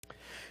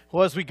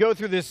Well, as we go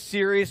through this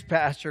series,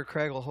 Pastor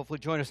Craig will hopefully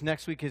join us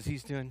next week as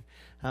he's doing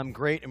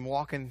great and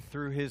walking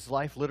through his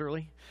life,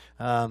 literally.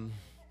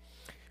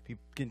 Be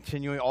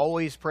continuing,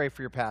 always pray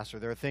for your pastor.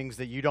 There are things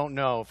that you don't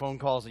know, phone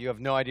calls that you have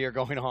no idea are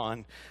going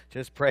on.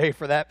 Just pray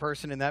for that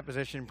person in that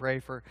position. Pray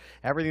for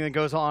everything that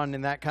goes on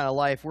in that kind of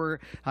life.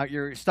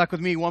 You're stuck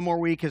with me one more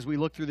week as we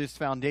look through this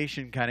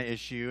foundation kind of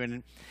issue.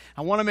 And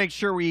I want to make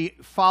sure we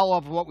follow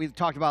up what we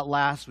talked about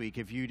last week.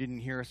 If you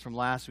didn't hear us from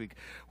last week,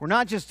 we're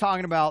not just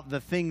talking about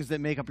the things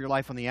that make up your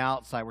life on the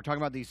outside. We're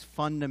talking about these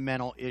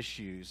fundamental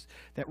issues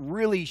that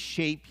really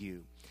shape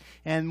you.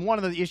 And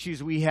one of the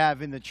issues we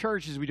have in the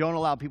church is we don't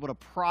allow people to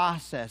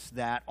process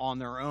that on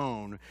their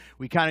own.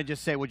 We kind of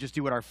just say, well, just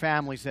do what our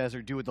family says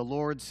or do what the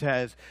Lord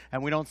says.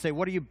 And we don't say,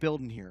 what are you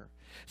building here?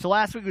 So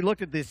last week we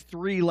looked at this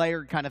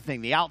three-layered kind of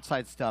thing, the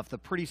outside stuff, the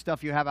pretty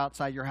stuff you have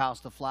outside your house,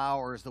 the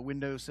flowers, the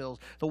windowsills,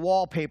 the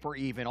wallpaper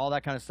even, all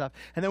that kind of stuff.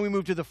 And then we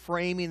moved to the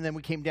framing, and then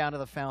we came down to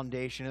the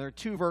foundation. And there are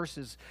two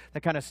verses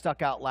that kind of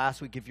stuck out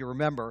last week, if you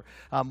remember.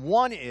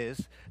 One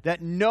is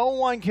that no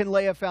one can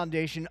lay a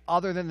foundation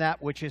other than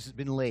that which has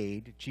been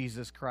laid,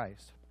 Jesus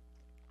Christ.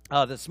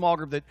 The small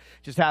group that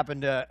just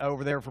happened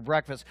over there for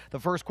breakfast, the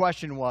first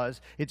question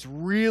was, it's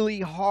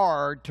really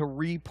hard to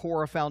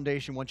re-pour a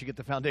foundation once you get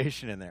the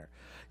foundation in there.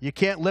 You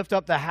can't lift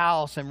up the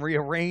house and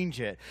rearrange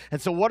it.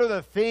 And so what are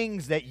the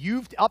things that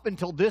you've, up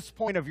until this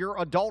point of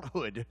your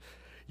adulthood,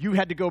 you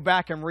had to go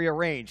back and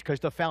rearrange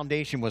because the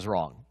foundation was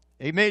wrong?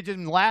 It may have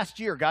been last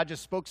year, God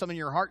just spoke something in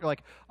your heart. You're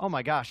like, oh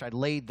my gosh, I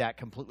laid that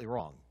completely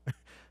wrong. I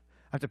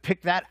have to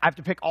pick that. I have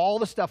to pick all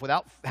the stuff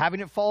without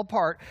having it fall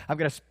apart. I've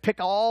got to pick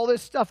all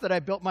this stuff that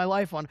I built my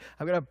life on.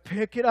 I've got to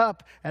pick it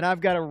up, and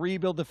I've got to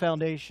rebuild the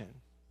foundation.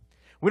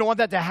 We don't want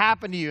that to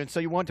happen to you, and so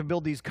you want to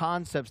build these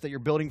concepts that you're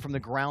building from the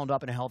ground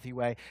up in a healthy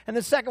way. And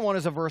the second one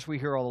is a verse we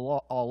hear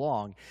all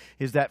along,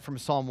 is that from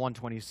Psalm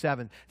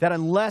 127, that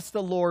unless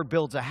the Lord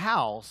builds a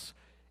house,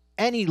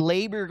 any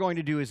labor you're going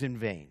to do is in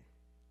vain.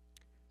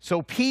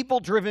 So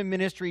people-driven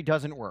ministry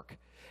doesn't work.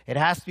 It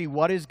has to be,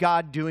 what is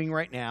God doing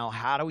right now?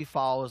 How do we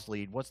follow his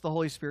lead? What's the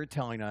Holy Spirit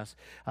telling us?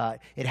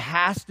 It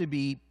has to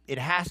be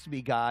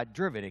God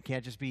driven. It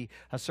can't just be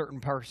a certain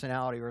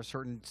personality or a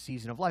certain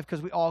season of life,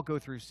 because we all go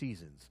through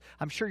seasons.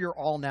 I'm sure you're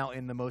all now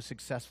in the most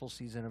successful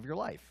season of your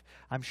life.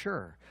 I'm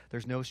sure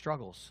there's no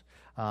struggles.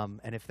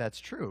 And if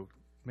that's true,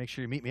 make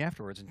sure you meet me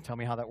afterwards and tell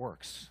me how that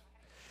works.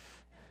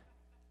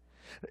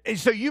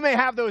 So you may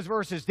have those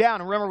verses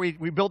down. And remember,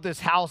 we built this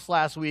house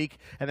last week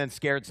and then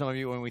scared some of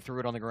you when we threw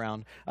it on the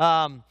ground.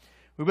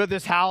 We built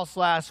this house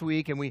last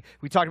week, and we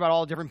talked about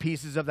all the different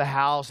pieces of the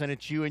house, and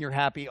it's you and you're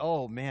happy.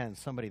 Oh, man,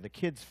 the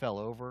kids fell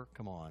over.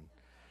 Come on.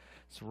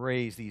 Let's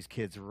raise these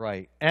kids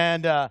right.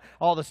 And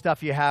all the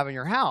stuff you have in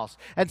your house.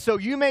 And so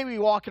you may be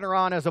walking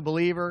around as a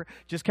believer,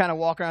 just kind of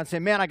walking around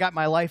saying, man, I got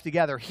my life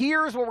together.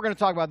 Here's what we're going to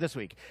talk about this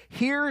week.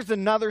 Here's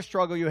another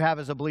struggle you have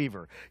as a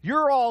believer.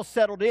 You're all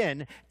settled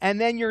in,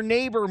 and then your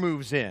neighbor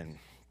moves in.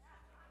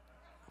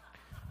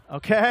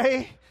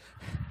 Okay?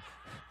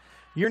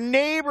 Your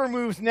neighbor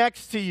moves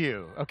next to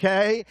you,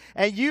 okay?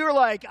 And you're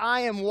like,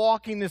 I am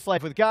walking this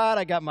life with God.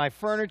 I got my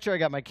furniture. I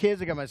got my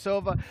kids. I got my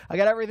sofa. I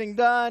got everything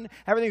done.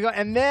 Everything's going.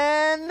 And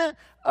then,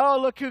 oh,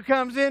 look who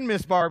comes in,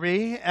 Miss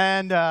Barbie.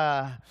 And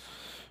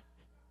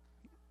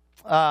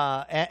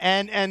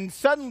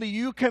suddenly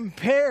you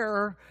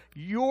compare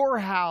your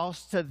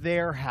house to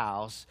their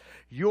house,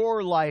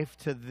 your life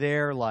to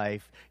their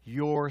life,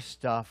 your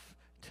stuff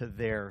to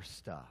their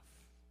stuff.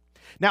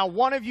 Now,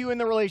 one of you in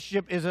the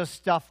relationship is a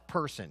stuff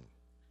person.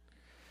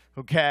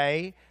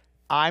 Okay,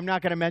 I'm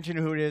not going to mention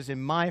who it is in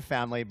my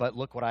family, but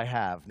look what I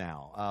have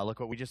now.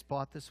 Look what we just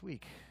bought this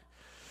week.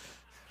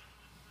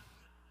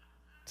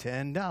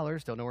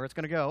 $10. Don't know where it's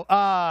going to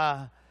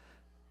go.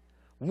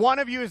 One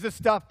of you is the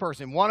stuff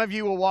person. One of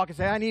you will walk and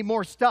say, I need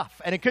more stuff.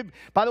 And it could,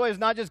 by the way, it's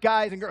not just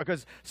guys and girls,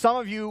 because some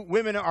of you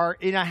women are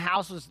in a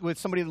house with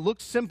somebody that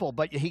looks simple,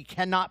 but he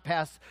cannot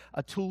pass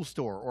a tool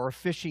store or a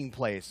fishing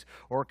place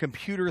or a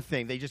computer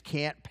thing. They just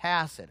can't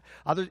pass it.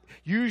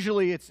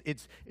 Usually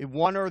it's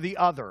one or the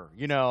other,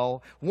 you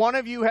know. One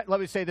of you, let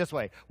me say it this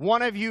way,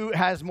 one of you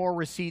has more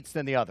receipts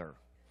than the other.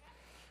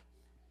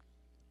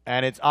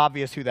 And it's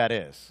obvious who that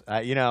is,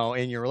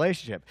 in your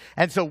relationship.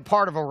 And so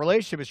part of a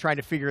relationship is trying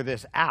to figure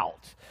this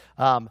out.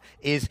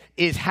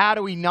 Is how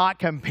do we not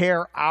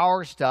compare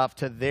our stuff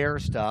to their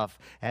stuff,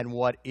 and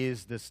what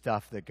is the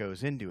stuff that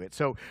goes into it?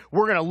 So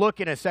we're going to look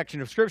in a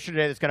section of Scripture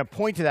today that's going to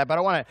point to that. But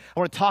I want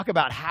to talk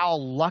about how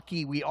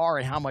lucky we are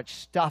and how much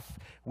stuff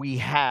we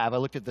have. I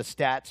looked at the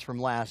stats from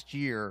last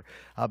year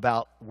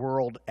about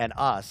world and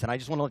us, and I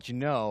just want to let you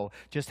know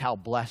just how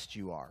blessed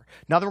you are.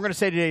 Nothing we're going to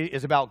say today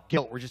is about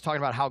guilt. We're just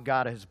talking about how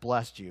God has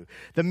blessed you.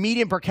 The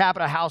median per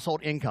capita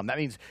household income. That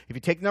means if you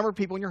take the number of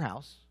people in your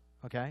house,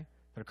 okay,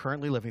 that are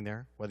currently living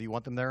there, whether you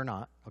want them there or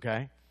not,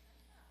 okay,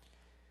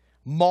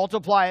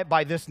 multiply it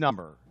by this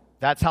number.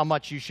 That's how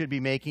much you should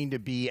be making to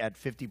be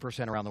at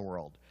 50% around the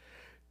world.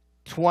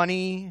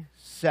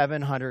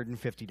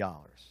 $2,750.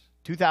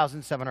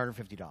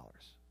 $2,750.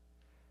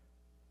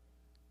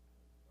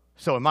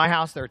 So in my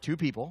house, there are two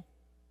people.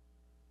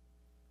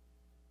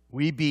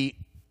 We be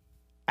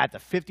at the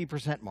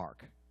 50%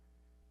 mark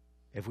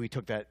if we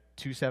took that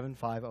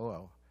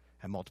 27500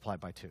 and multiplied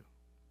by 2.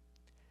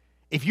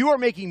 If you are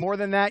making more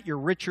than that, you're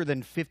richer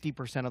than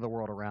 50% of the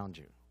world around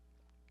you.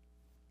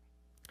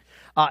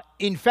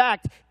 In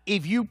fact,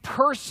 if you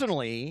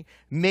personally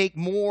make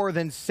more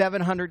than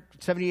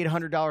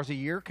 $7,800 a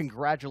year,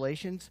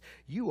 congratulations,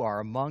 you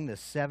are among the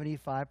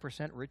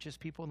 75%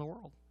 richest people in the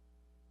world.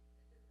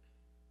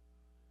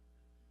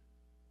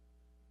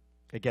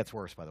 It gets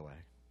worse, by the way.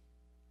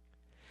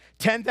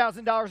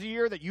 $10,000 a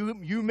year that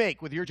you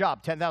make with your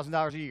job,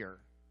 $10,000 a year,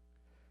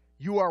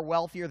 you are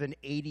wealthier than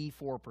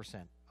 84%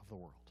 of the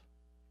world.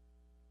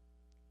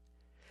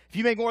 If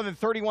you make more than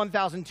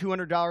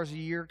 $31,200 a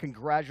year,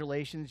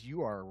 congratulations,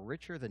 you are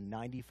richer than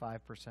 95%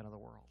 of the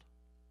world.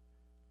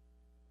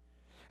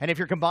 And if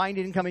your combined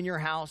income in your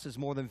house is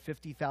more than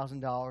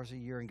 $50,000 a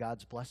year and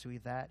God's blessed you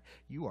with that,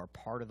 you are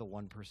part of the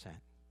 1%.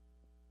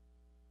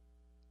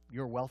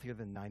 You're wealthier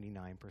than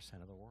 99%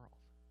 of the world.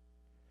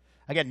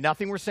 Again,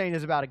 nothing we're saying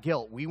is about a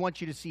guilt. We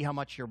want you to see how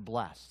much you're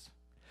blessed.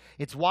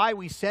 It's why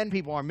we send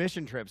people on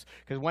mission trips,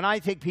 because when I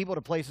take people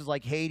to places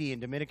like Haiti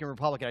and Dominican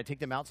Republic, and I take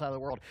them outside of the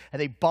world, and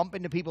they bump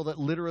into people that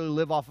literally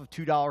live off of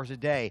 $2 a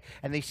day,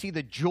 and they see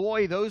the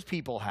joy those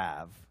people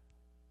have,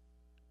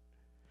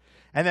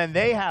 and then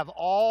they have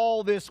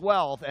all this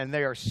wealth, and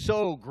they are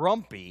so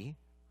grumpy,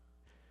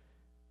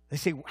 they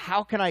say,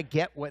 how can I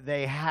get what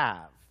they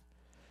have?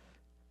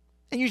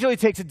 And usually it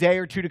takes a day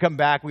or two to come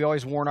back. We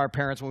always warn our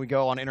parents when we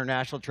go on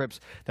international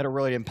trips that are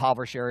really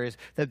impoverished areas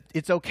that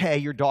it's okay.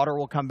 Your daughter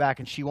will come back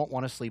and she won't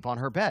want to sleep on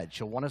her bed.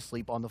 She'll want to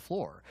sleep on the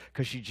floor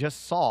because she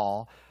just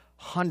saw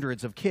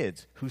hundreds of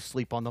kids who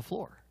sleep on the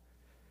floor.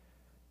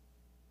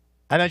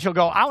 And then she'll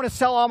go, I want to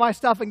sell all my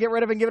stuff and get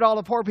rid of it and give it all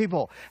to poor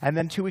people. And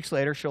then 2 weeks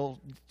later, she'll,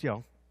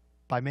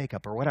 buy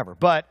makeup or whatever.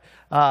 But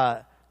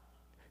the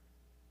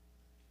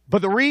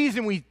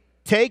reason we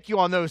take you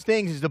on those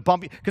things is to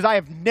bump you, because I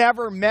have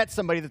never met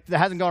somebody that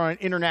hasn't gone on an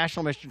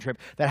international mission trip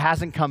that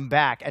hasn't come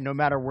back, and no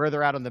matter where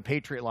they're at on the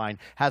Patriot line,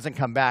 hasn't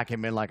come back and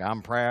been like,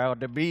 I'm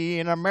proud to be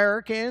an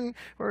American,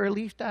 or at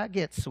least I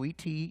get sweet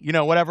tea,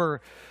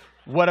 whatever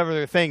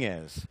their thing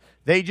is.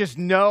 They just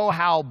know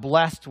how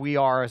blessed we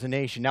are as a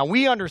nation. Now,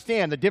 we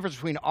understand the difference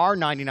between our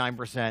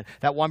 99%,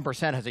 that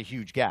 1% has a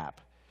huge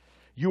gap.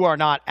 You are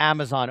not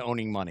Amazon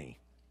owning money.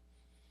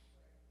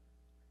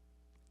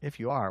 If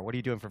you are, what are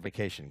you doing for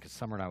vacation? Because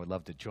Summer and I would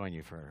love to join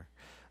you for,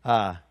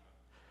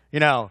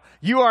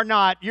 you're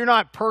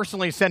not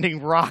personally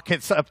sending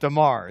rockets up to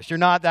Mars. You're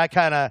not that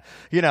kind of,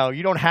 you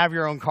don't have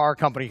your own car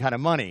company kind of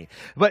money.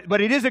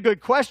 But it is a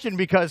good question,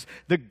 because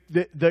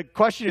the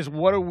question is,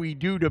 what do we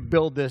do to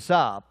build this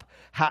up?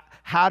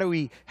 How do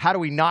we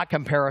not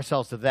compare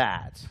ourselves to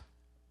that?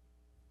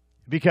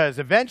 Because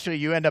eventually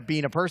you end up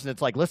being a person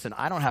that's like, listen,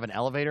 I don't have an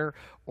elevator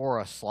or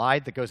a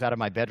slide that goes out of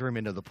my bedroom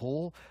into the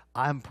pool.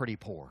 I'm pretty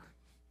poor.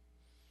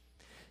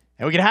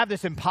 And we can have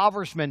this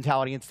impoverished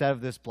mentality instead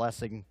of this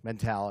blessing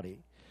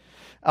mentality.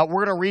 We're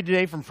going to read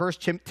today from 1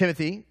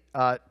 Timothy,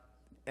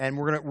 and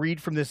we're going to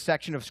read from this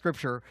section of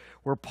Scripture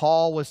where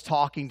Paul was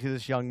talking to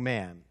this young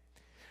man.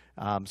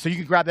 So you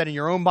can grab that in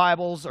your own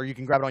Bibles, or you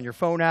can grab it on your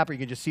phone app, or you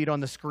can just see it on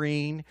the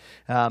screen.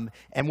 And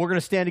we're going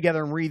to stand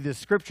together and read this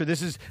Scripture.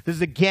 This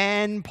is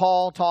again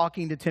Paul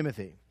talking to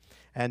Timothy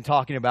and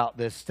talking about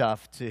this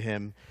stuff to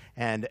him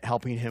and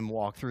helping him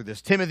walk through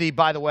this. Timothy,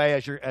 by the way,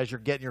 as you're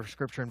getting your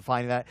scripture and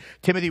finding that,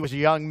 Timothy was a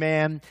young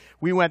man.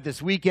 We went this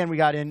weekend. We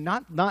got in,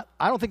 I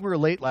don't think we were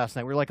late last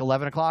night. We were like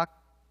 11 o'clock,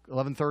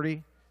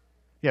 11:30.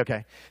 Yeah,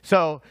 okay.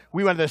 So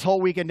we went this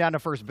whole weekend down to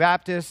First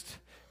Baptist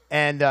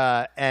and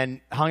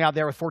hung out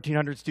there with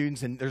 1,400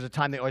 students. And there's a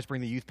time they always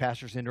bring the youth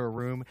pastors into a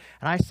room.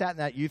 And I sat in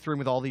that youth room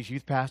with all these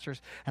youth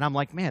pastors, and I'm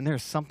like, man,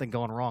 there's something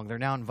going wrong. They're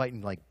now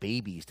inviting like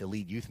babies to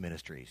lead youth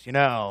ministries. There's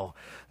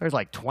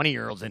like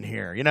 20-year-olds in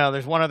here.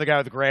 There's one other guy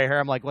with gray hair.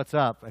 I'm like, what's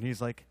up? And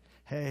he's like,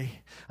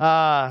 hey.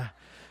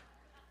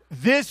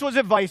 This was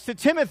advice to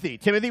Timothy.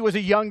 Timothy was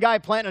a young guy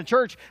planting a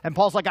church, and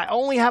Paul's like, I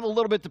only have a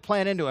little bit to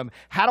plant into him.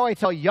 How do I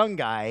tell a young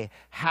guy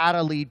how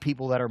to lead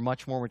people that are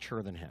much more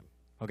mature than him?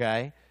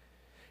 Okay?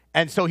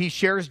 And so he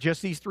shares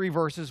just these 3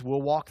 verses.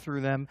 We'll walk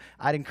through them.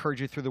 I'd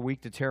encourage you through the week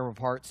to tear them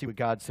apart, see what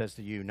God says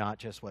to you, not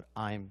just what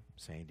I'm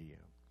saying to you.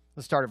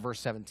 Let's start at verse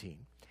 17.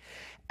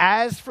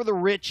 As for the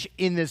rich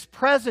in this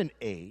present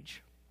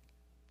age,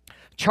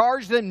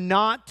 charge them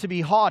not to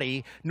be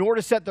haughty, nor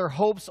to set their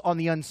hopes on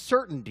the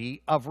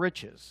uncertainty of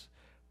riches,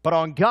 but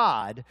on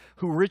God,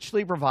 who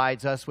richly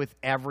provides us with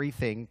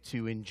everything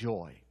to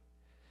enjoy.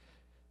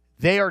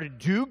 They are to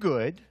do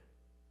good,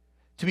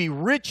 to be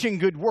rich in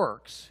good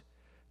works,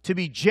 to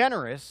be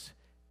generous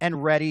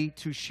and ready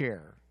to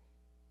share,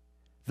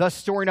 thus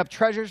storing up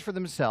treasures for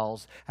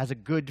themselves as a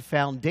good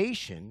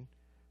foundation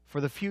for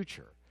the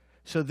future,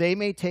 so they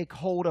may take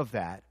hold of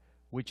that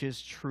which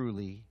is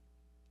truly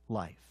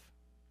life.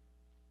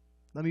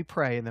 Let me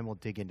pray, and then we'll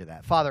dig into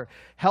that. Father,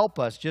 help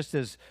us, just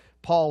as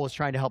Paul was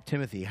trying to help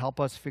Timothy, help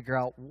us figure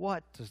out,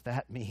 what does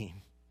that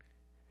mean?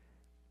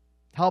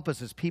 Help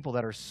us as people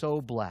that are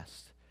so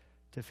blessed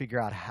to figure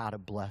out how to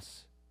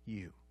bless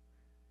you.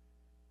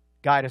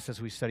 Guide us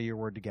as we study your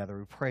word together.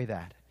 We pray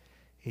that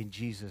in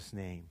Jesus'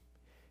 name.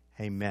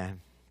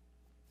 Amen.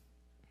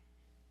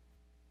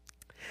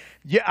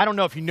 Yeah, I don't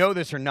know if you know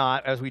this or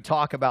not as we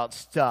talk about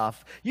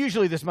stuff.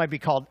 Usually this might be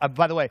called,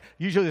 by the way,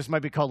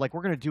 like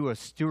we're going to do a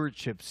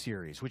stewardship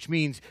series, which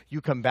means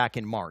you come back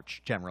in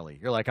March generally.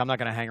 You're like, I'm not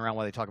going to hang around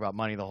while they talk about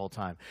money the whole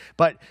time.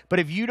 But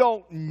if you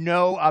don't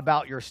know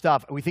about your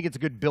stuff, we think it's a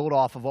good build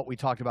off of what we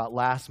talked about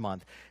last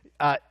month.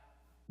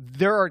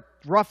 There are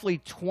roughly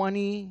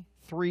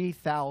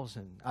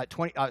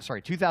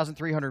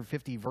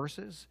 2,350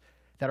 verses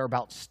that are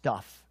about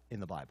stuff in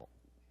the Bible.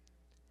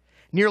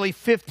 Nearly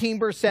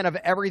 15% of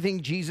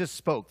everything Jesus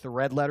spoke, the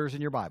red letters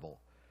in your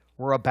Bible,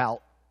 were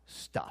about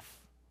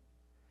stuff.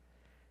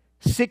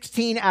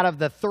 16 out of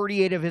the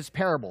 38 of his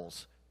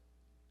parables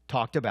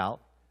talked about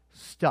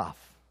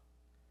stuff.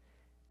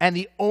 And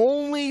the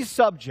only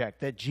subject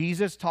that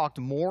Jesus talked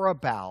more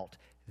about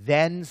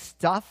than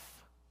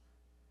stuff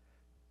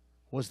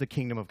was the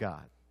kingdom of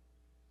God.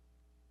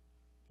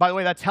 By the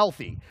way, that's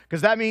healthy,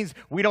 because that means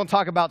we don't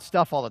talk about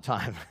stuff all the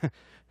time.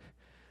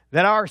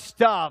 That our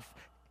stuff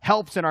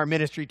helps in our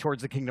ministry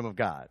towards the kingdom of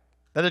God.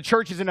 That the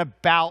church isn't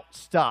about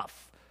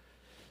stuff.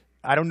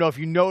 I don't know if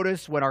you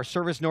notice when our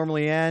service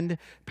normally ends,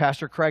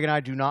 Pastor Craig and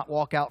I do not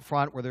walk out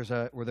front where there's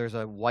a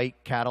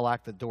white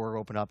Cadillac, the door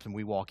opens up and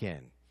we walk in.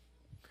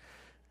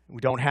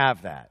 We don't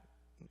have that.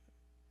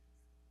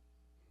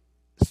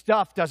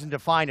 Stuff doesn't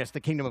define us, the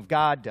kingdom of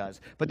God does.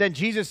 But then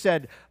Jesus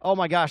said, oh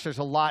my gosh, there's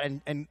a lot,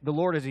 and the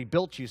Lord, as he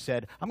built you,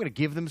 said, I'm going to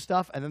give them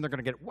stuff, and then they're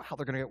going to get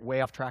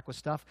way off track with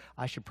stuff.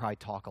 I should probably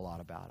talk a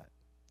lot about it.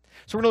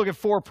 So we're going to look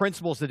at 4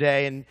 principles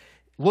today and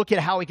look at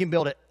how we can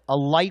build a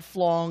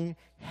lifelong,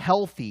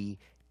 healthy,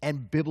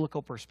 and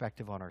biblical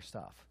perspective on our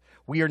stuff.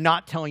 We are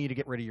not telling you to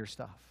get rid of your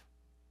stuff,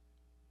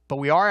 but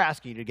we are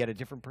asking you to get a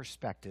different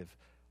perspective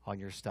on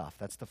your stuff.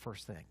 That's the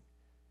first thing.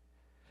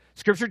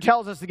 Scripture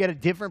tells us to get a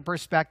different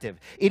perspective.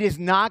 It is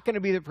not going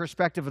to be the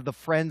perspective of the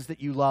friends that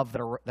you love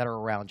that are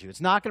around you. It's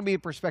not going to be a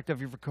perspective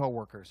of your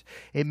coworkers.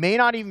 It may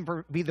not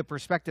even be the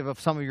perspective of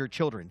some of your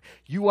children.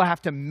 You will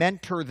have to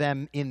mentor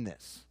them in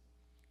this.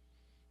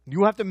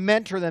 You have to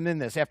mentor them in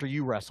this after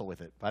you wrestle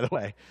with it, by the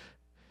way.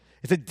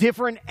 It's a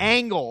different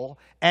angle,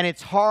 and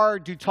it's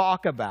hard to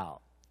talk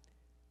about.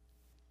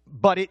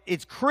 But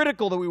it's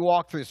critical that we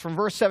walk through this. From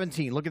verse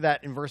 17, look at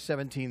that in verse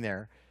 17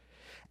 there.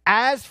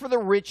 As for the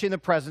rich in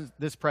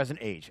this present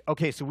age.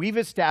 Okay, so we've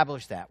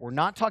established that. We're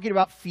not talking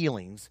about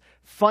feelings.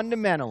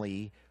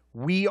 Fundamentally,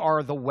 we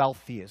are the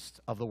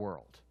wealthiest of the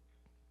world.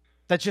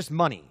 That's just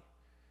money.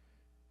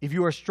 If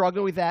you are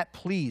struggling with that,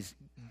 please,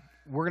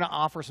 we're going to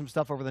offer some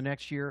stuff over the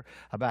next year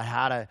about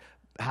how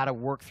to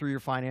work through your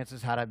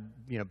finances, how to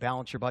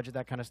balance your budget,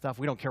 that kind of stuff.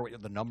 We don't care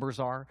what the numbers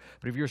are,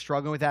 but if you're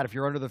struggling with that, if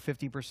you're under the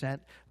 50%,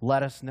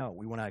 let us know.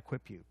 We want to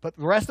equip you. But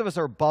the rest of us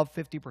are above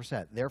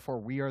 50%. Therefore,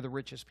 we are the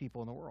richest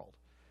people in the world.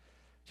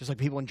 Just like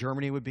people in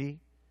Germany would be,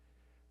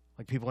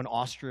 like people in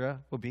Austria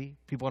would be,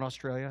 people in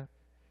Australia.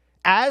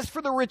 As for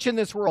the rich in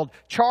this world,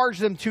 charge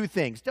them 2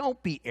 things.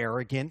 Don't be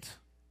arrogant.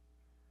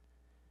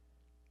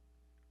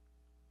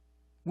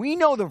 We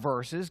know the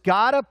verses.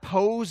 God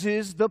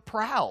opposes the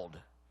proud.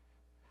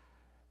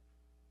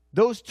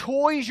 Those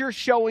toys you're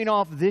showing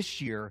off this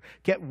year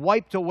get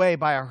wiped away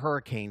by a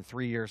hurricane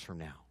 3 years from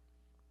now.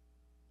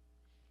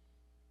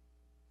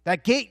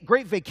 That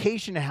great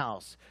vacation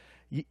house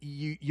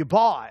you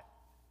bought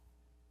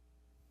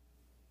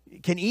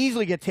can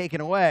easily get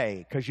taken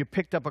away because you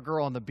picked up a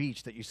girl on the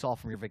beach that you saw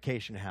from your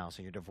vacation house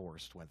and your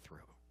divorce went through.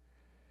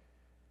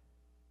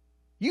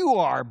 You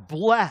are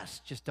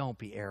blessed. Just don't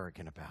be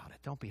arrogant about it.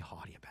 Don't be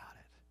haughty about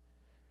it.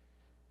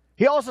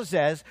 He also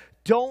says,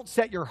 don't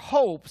set your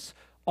hopes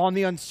on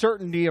the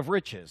uncertainty of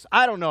riches.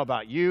 I don't know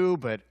about you,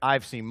 but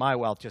I've seen my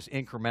wealth just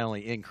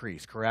incrementally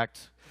increase,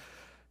 correct?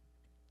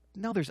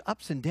 No, there's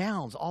ups and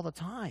downs all the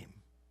time.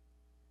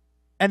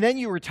 And then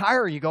you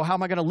retire and you go, how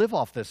am I going to live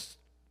off this,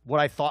 what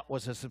I thought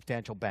was a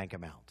substantial bank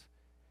amount?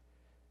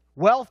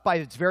 Wealth, by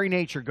its very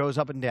nature, goes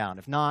up and down.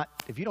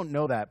 If you don't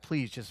know that,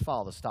 please just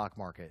follow the stock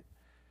market.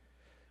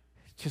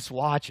 Just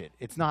watch it.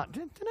 It's not,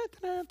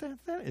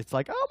 it's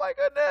like, oh my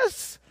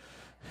goodness.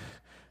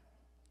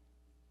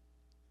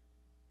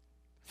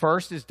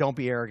 First is don't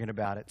be arrogant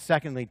about it.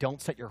 Secondly, don't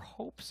set your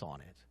hopes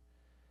on it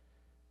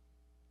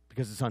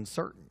because it's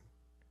uncertain.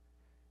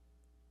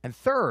 And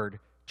third,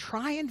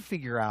 try and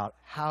figure out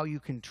how you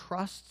can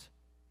trust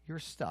your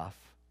stuff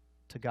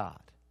to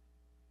God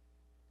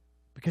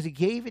because he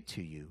gave it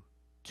to you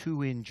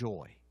to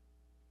enjoy.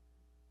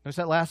 Notice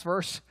that last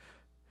verse?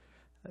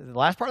 The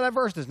last part of that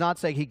verse does not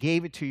say he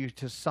gave it to you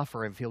to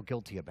suffer and feel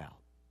guilty about.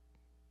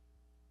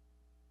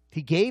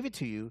 He gave it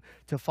to you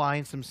to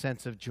find some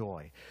sense of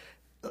joy.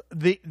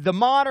 The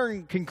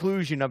modern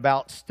conclusion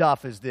about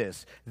stuff is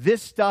this.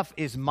 This stuff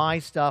is my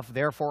stuff,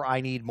 therefore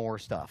I need more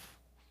stuff.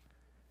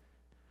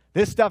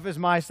 This stuff is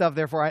my stuff,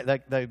 therefore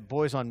the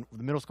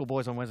middle school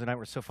boys on Wednesday night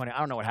were so funny. I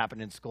don't know what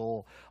happened in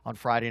school on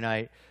Friday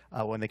night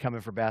when they come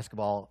in for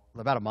basketball.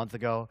 About a month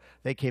ago,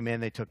 they came in,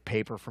 they took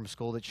paper from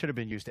school that should have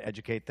been used to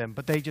educate them,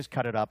 but they just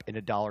cut it up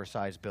into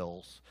dollar-sized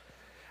bills.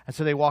 And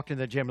so they walked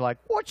into the gym like,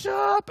 what's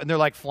up? And they're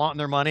like flaunting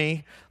their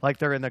money, like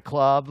they're in the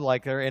club,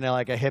 like they're in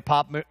like a hip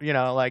hop,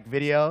 like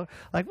video.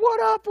 Like,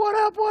 what up, what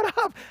up, what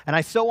up? And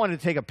I so wanted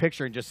to take a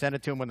picture and just send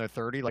it to them when they're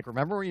 30. Like,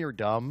 remember when you were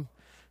dumb?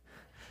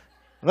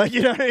 Like,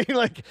 you know what I mean?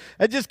 Like,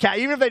 and just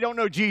even if they don't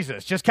know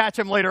Jesus, just catch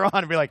them later on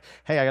and be like,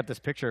 hey, I got this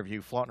picture of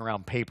you flaunting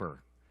around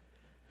paper.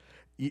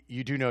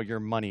 You do know your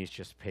money is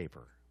just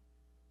paper.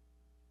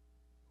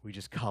 We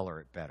just color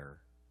it better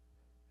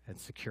and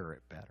secure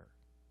it better.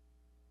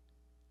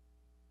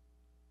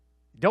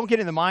 Don't get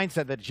in the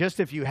mindset that just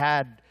if you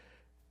had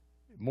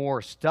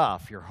more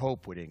stuff, your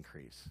hope would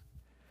increase.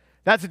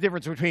 That's the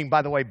difference between,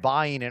 by the way,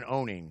 buying and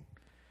owning.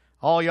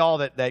 All y'all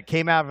that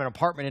came out of an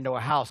apartment into a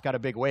house got a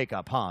big wake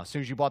up, huh? As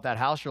soon as you bought that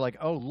house, you're like,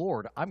 oh,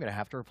 Lord, I'm going to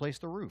have to replace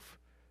the roof.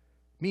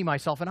 Me,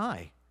 myself, and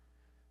I.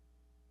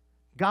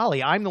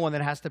 Golly, I'm the one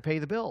that has to pay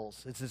the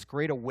bills. It's this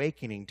great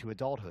awakening to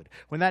adulthood.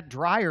 When that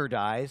dryer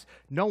dies,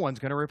 no one's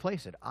going to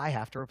replace it. I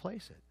have to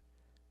replace it.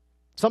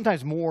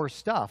 Sometimes more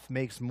stuff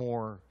makes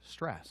more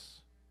stress.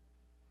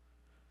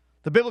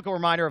 The biblical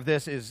reminder of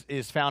this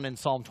is found in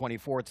Psalm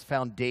 24. It's the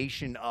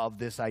foundation of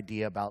this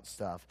idea about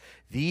stuff.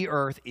 The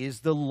earth is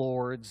the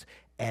Lord's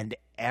and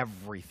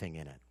everything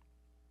in it.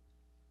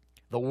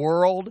 The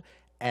world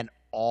and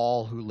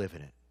all who live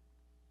in it.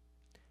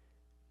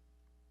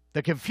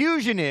 The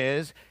confusion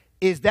is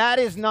that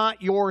is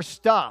not your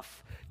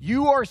stuff.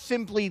 You are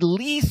simply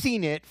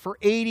leasing it for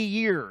 80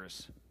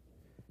 years.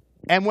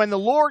 And when the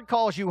Lord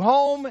calls you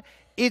home,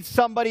 it's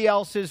somebody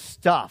else's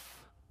stuff.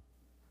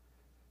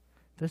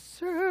 The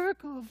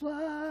circle of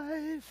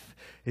life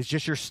is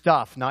just your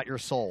stuff, not your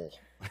soul.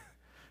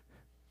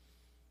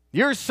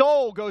 Your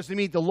soul goes to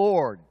meet the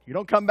Lord. You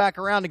don't come back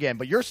around again.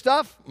 But your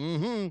stuff,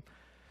 come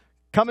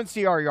and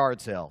see our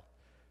yard sale.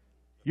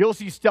 You'll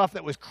see stuff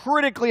that was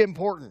critically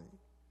important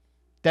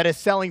that is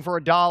selling for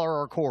 $1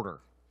 or a quarter.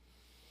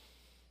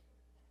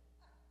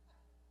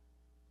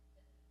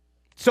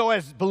 So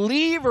as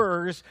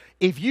believers,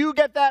 if you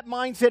get that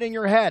mindset in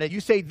your head and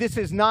you say, this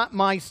is not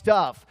my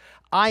stuff,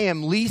 I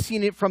am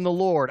leasing it from the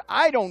Lord.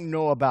 I don't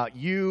know about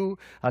you.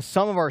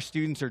 Some of our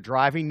students are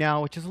driving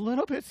now, which is a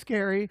little bit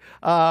scary.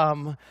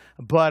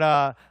 But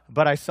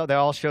I saw they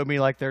all showed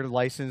me like their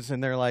license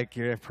and their like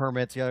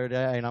permits the other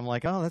day, and I'm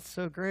like, oh, that's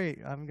so great.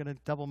 I'm gonna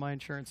double my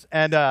insurance.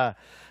 And I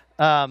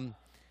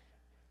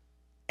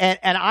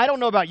don't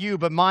know about you,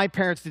 but my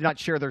parents did not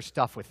share their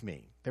stuff with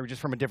me. They were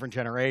just from a different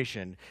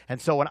generation. And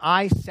so when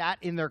I sat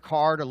in their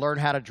car to learn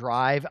how to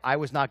drive, I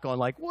was not going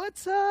like,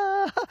 what's up?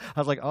 I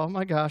was like, oh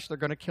my gosh, they're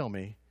going to kill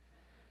me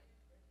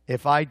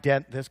if I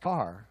dent this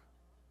car.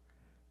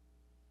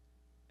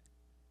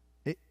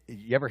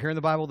 You ever hear in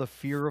the Bible, the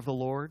fear of the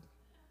Lord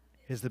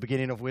is the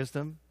beginning of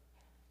wisdom?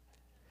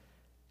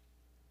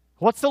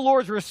 What's the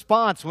Lord's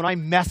response when I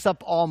mess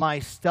up all my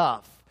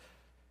stuff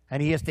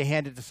and he has to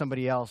hand it to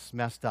somebody else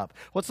messed up?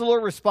 What's the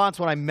Lord's response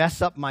when I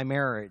mess up my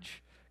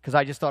marriage because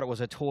I just thought it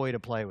was a toy to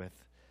play with?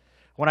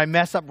 When I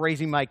mess up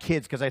raising my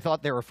kids because I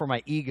thought they were for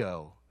my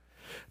ego?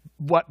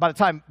 By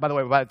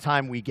the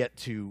time we get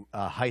to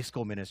high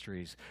school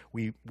ministries,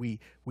 we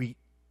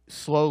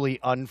slowly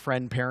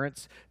unfriend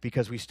parents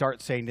because we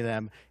start saying to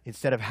them,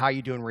 instead of how are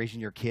you doing raising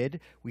your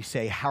kid, we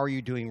say, how are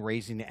you doing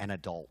raising an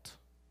adult?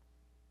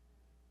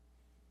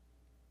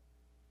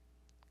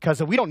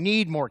 Because we don't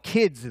need more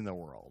kids in the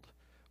world.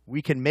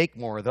 We can make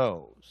more of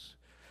those.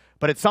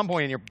 But at some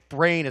point in your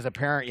brain as a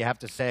parent, you have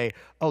to say,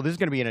 oh, this is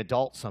going to be an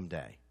adult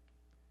someday.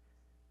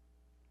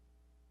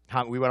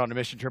 We went on a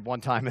mission trip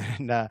one time,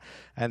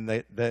 and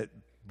the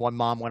one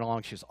mom went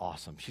along. She was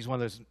awesome. She's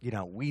one of those,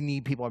 we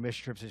need people on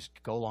mission trips to just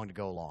go along to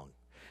go along.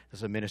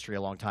 This is a ministry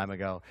a long time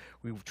ago.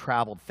 We've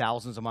traveled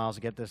thousands of miles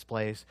to get this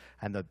place,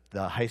 and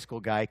the high school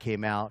guy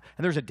came out.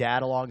 And there's a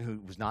dad along who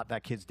was not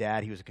that kid's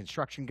dad. He was a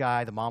construction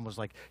guy. The mom was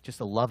like just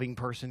a loving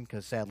person,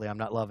 because sadly I'm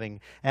not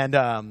loving.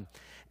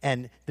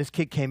 And this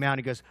kid came out and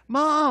he goes,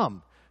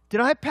 Mom,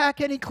 did I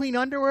pack any clean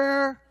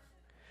underwear?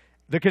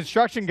 The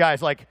construction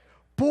guy's like,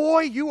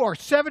 boy, you are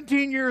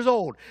 17 years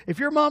old. If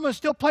your mama's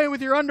still playing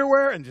with your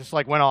underwear, and just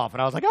like went off.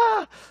 And I was like,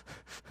 ah.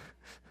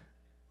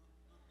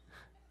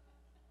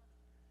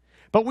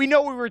 But we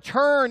know we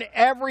return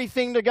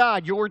everything to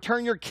God. You'll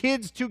return your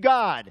kids to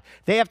God.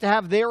 They have to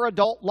have their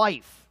adult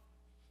life.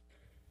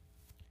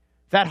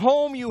 That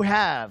home you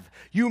have,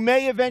 you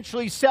may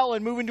eventually sell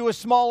and move into a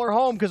smaller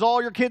home because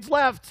all your kids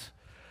left.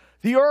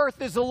 The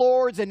earth is the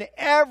Lord's and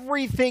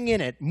everything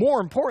in it. More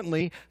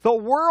importantly, the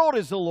world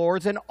is the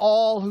Lord's and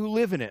all who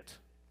live in it.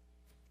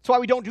 That's why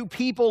we don't do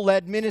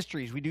people-led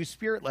ministries. We do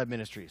spirit-led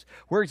ministries.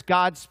 Where is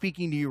God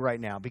speaking to you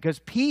right now? Because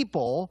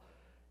people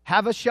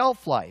have a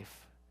shelf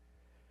life,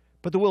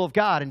 but the will of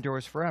God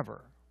endures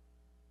forever.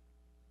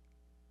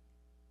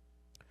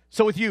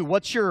 So with you,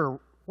 what's your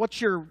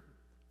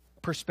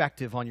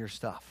perspective on your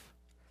stuff?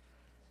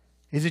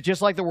 Is it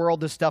just like the world,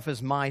 this stuff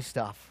is my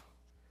stuff?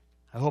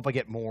 I hope I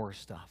get more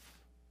stuff.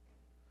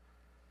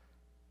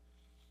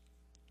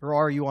 Or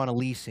are you on a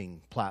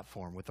leasing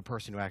platform with the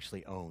person who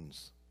actually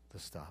owns the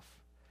stuff?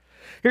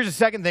 Here's the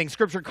second thing.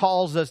 Scripture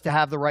calls us to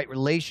have the right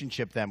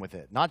relationship then with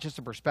it. Not just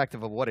a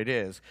perspective of what it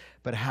is,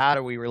 but how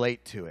do we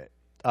relate to it?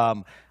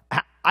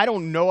 I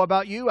don't know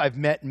about you. I've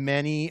met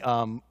many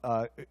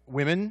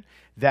women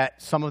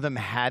that some of them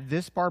had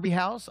this Barbie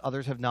house,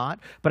 others have not.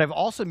 But I've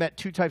also met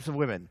two types of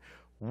women.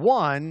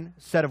 One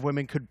set of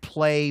women could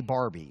play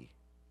Barbie.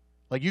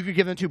 Like you could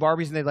give them two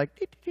Barbies and they'd like,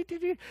 dee, dee, dee,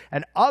 dee.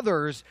 And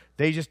others,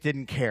 they just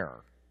didn't care.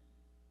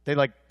 They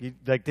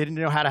they didn't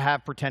know how to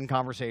have pretend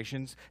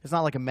conversations. It's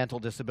not like a mental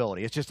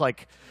disability. It's just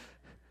like,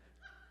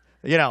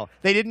 they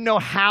didn't know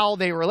how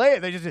they relate.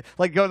 They just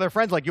like go to their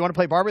friends like, you want to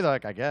play Barbie? They're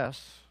like, I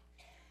guess.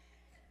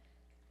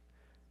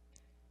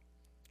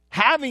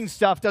 Having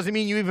stuff doesn't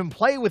mean you even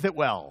play with it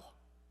well.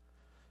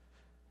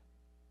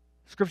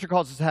 Scripture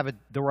calls us to have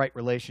the right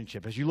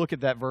relationship. As you look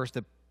at that verse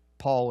that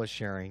Paul was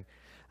sharing,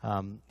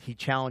 he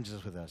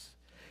challenges with us.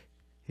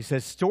 He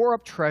says, store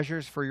up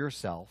treasures for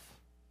yourself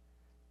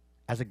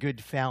as a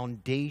good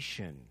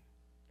foundation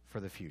for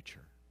the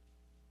future.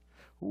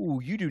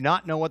 Ooh, you do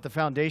not know what the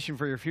foundation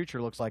for your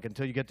future looks like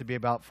until you get to be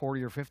about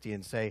 40 or 50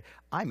 and say,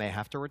 I may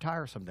have to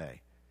retire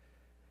someday.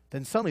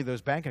 Then suddenly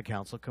those bank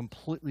accounts look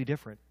completely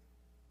different.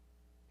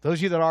 Those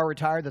of you that are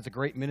retired, that's a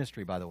great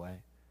ministry, by the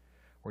way,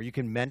 where you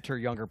can mentor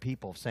younger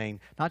people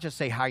saying, not just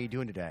say, how are you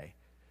doing today?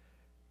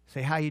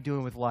 Say, how are you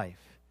doing with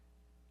life?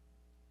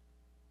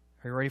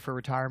 Are you ready for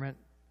retirement?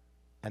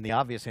 And the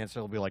obvious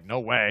answer will be like, no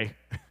way.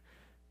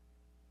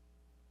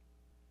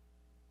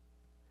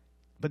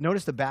 But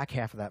notice the back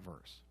half of that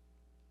verse.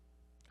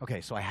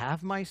 Okay, so I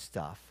have my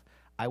stuff.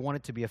 I want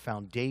it to be a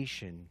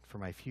foundation for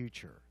my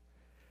future.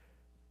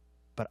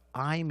 But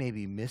I may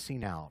be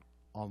missing out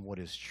on what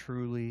is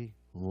truly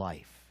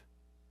life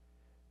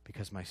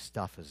because my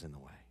stuff is in the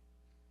way.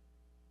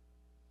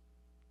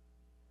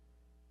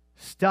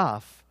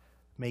 Stuff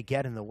may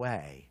get in the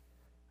way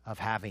of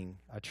having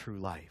a true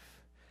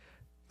life.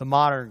 The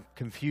modern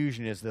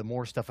confusion is the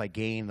more stuff I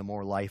gain, the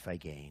more life I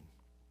gain.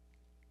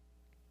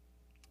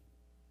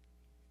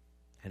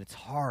 And it's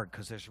hard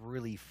because there's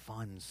really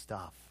fun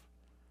stuff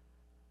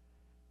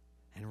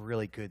and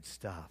really good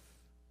stuff.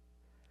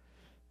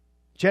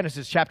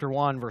 Genesis chapter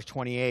 1, verse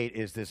 28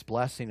 is this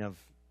blessing of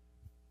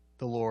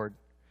the Lord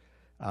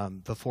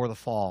before the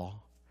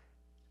fall.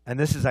 And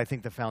this is, I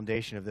think, the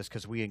foundation of this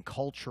because we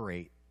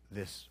enculturate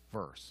this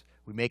verse.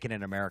 We make it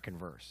an American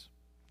verse.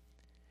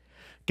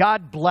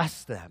 God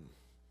blessed them,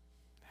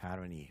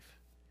 Adam and Eve.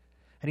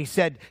 And he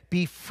said,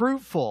 be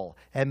fruitful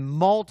and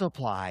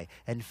multiply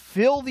and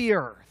fill the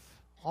earth.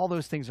 All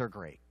those things are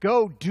great.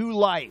 Go do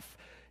life.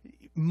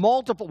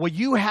 Multiple. What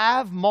you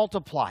have,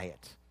 multiply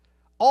it.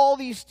 All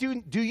these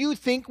students, do you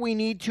think we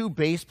need 2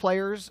 bass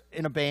players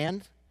in a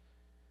band?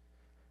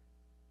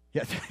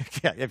 Yeah,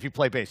 yeah, if you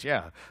play bass,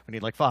 yeah. We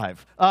need like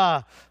 5.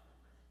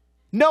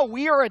 No,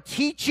 we are a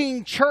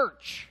teaching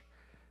church.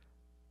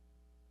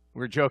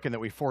 We were joking that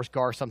we force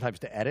Gar sometimes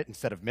to edit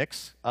instead of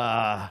mix.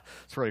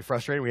 It's really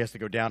frustrating. We have to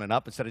go down and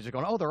up instead of just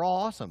going, oh, they're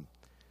all awesome.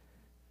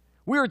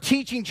 We're a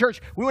teaching church.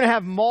 We want to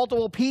have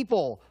multiple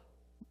people.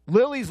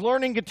 Lily's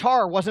learning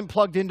guitar, wasn't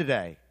plugged in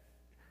today.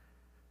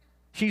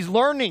 She's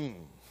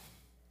learning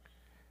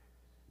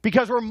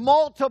because we're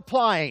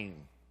multiplying.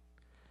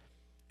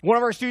 One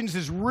of our students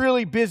is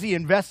really busy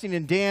investing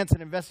in dance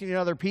and investing in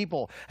other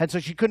people, and so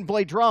she couldn't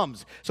play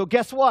drums. So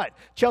guess what?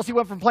 Chelsea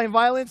went from playing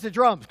violins to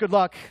drums. Good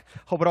luck.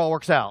 Hope it all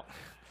works out.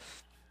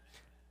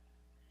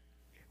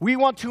 We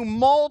want to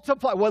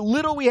multiply. What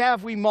little we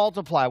have, we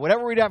multiply.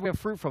 Whatever we have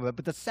fruit from it.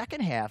 But the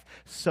second half,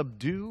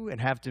 subdue and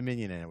have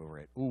dominion over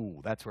it. Ooh,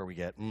 that's where we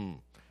get,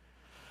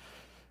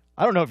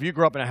 I don't know if you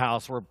grew up in a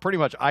house where pretty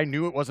much I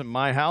knew it wasn't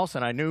my house,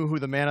 and I knew who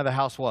the man of the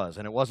house was,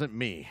 and it wasn't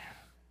me.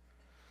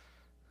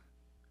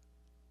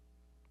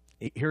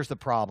 Here's the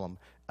problem.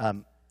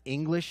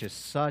 English is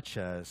such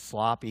a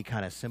sloppy,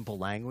 kind of simple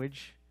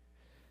language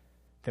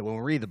that when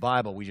we read the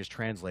Bible, we just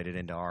translate it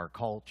into our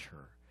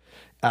culture.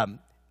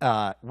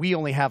 We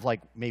only have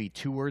like maybe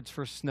 2 words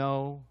for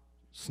snow,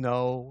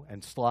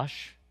 and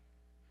slush.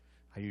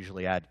 I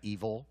usually add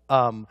evil.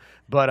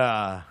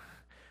 But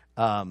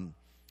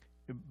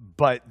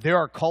there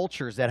are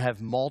cultures that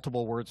have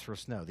multiple words for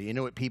snow. The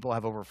Inuit people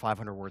have over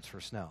 500 words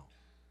for snow.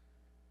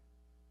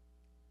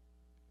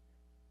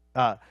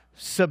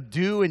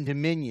 Subdue and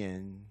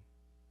dominion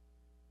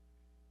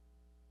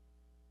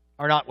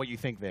are not what you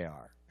think they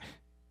are.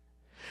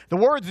 The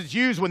words that's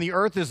used when the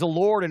earth is the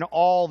Lord and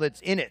all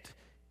that's in it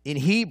in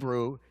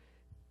Hebrew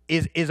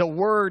is a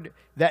word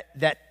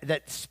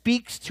that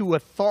speaks to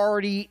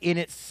authority in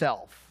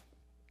itself.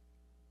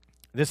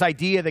 This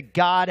idea that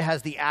God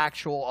has the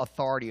actual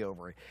authority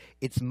over it.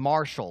 It's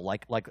marshal,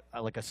 like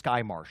a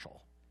sky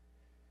marshal.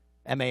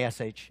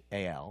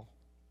 M-A-S-H-A-L.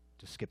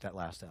 Just skip that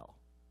last L.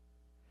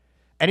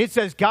 And it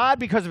says God,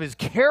 because of his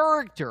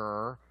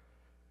character,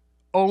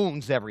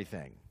 owns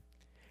everything.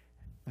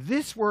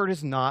 This word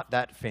is not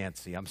that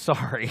fancy. I'm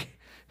sorry.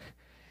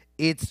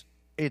 It's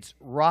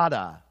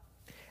rada.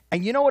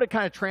 And you know what it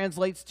kind of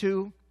translates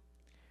to?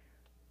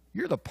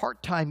 You're the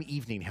part-time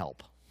evening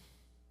help.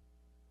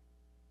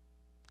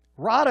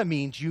 Rada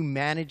means you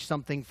manage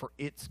something for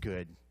its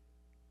good,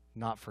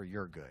 not for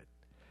your good.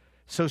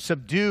 So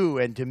subdue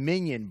and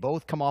dominion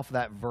both come off of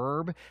that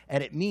verb,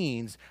 and it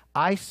means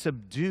I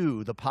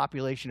subdue the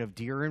population of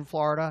deer in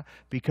Florida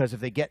because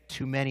if they get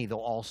too many, they'll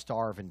all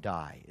starve and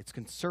die. It's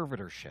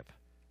conservatorship.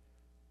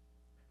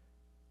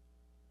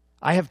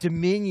 I have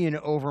dominion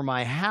over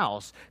my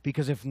house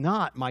because if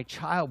not, my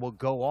child will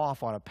go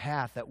off on a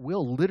path that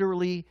will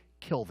literally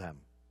kill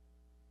them.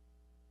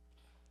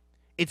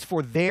 It's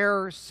for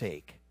their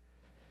sake.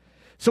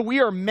 So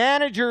we are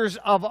managers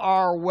of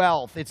our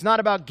wealth. It's not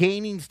about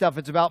gaining stuff,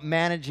 it's about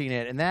managing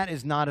it. And that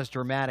is not as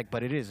dramatic,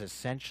 but it is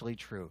essentially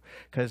true.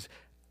 Because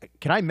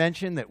can I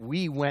mention that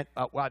we went,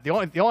 the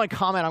only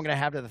comment I'm going to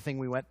have to the thing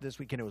we went this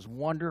weekend, it was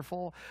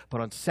wonderful,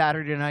 but on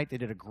Saturday night they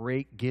did a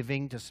great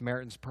giving to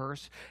Samaritan's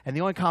Purse. And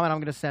the only comment I'm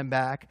going to send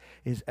back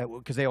is,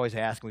 because they always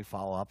ask and we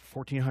follow up,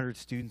 1,400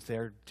 students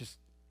there just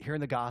hearing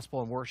the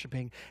gospel and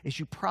worshiping, is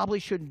you probably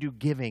shouldn't do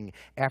giving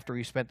after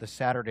you spent the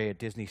Saturday at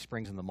Disney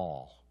Springs in the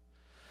mall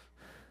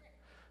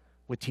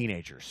with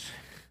teenagers.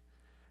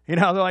 You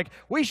know, they're like,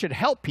 we should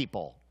help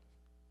people.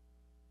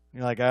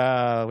 You're like,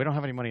 we don't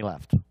have any money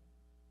left.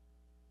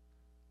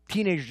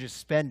 Teenagers just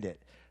spend it.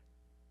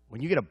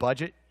 When you get a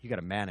budget, you got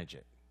to manage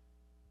it.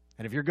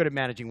 And if you're good at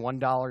managing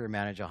 $1, you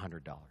manage $100.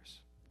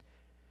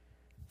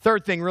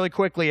 Third thing, really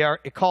quickly,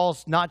 it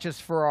calls not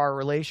just for our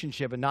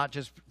relationship and not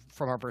just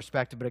from our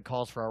perspective, but it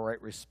calls for our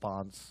right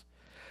response.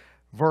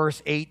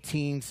 Verse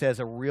 18 says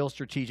a real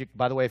strategic,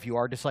 by the way, if you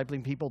are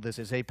discipling people, this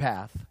is a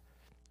path.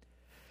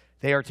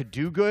 They are to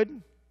do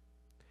good.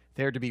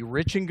 They are to be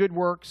rich in good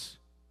works,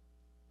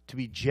 to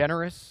be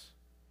generous,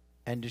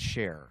 and to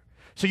share.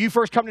 So you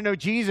first come to know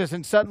Jesus,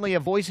 and suddenly a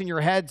voice in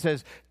your head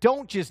says,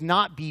 don't just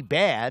not be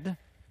bad,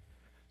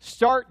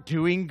 start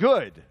doing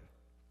good.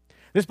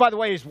 This, by the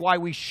way, is why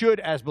we should,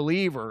 as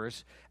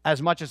believers,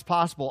 as much as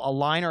possible,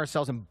 align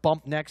ourselves and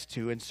bump next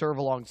to and serve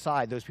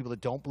alongside those people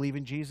that don't believe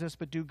in Jesus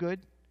but do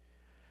good.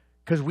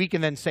 Because we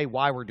can then say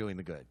why we're doing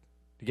the good.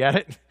 You get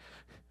it?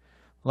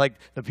 Like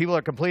the people that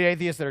are complete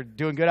atheists that are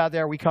doing good out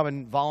there, we come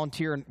and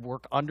volunteer and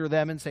work under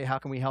them and say, how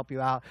can we help you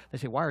out? They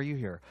say, why are you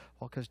here?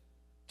 Well, because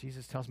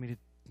Jesus tells me to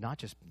not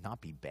just not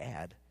be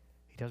bad.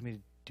 He tells me to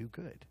do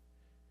good.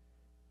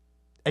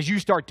 As you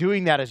start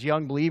doing that as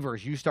young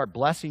believers, you start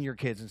blessing your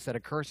kids instead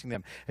of cursing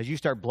them. As you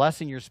start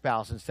blessing your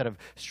spouse instead of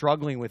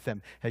struggling with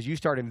them. As you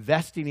start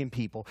investing in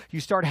people, you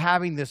start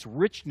having this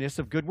richness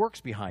of good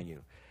works behind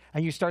you.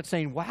 And you start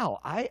saying, wow,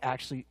 I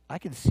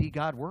can see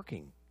God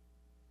working.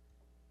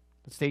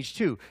 That's stage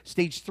 2.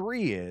 Stage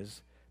 3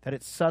 is that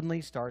it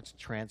suddenly starts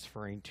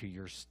transferring to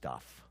your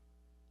stuff.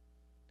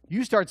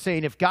 You start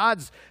saying, if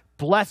God's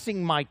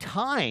blessing my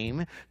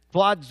time,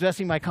 God's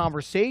blessing my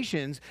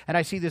conversations, and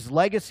I see this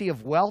legacy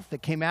of wealth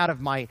that came out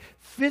of my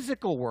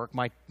physical work,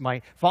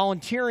 my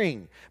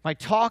volunteering, my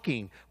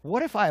talking,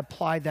 what if I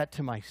applied that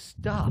to my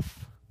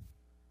stuff?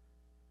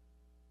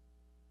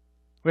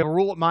 We have a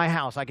rule at my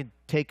house. I can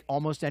take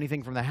almost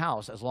anything from the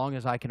house as long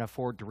as I can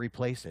afford to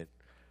replace it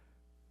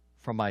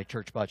from my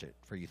church budget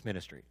for youth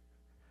ministry,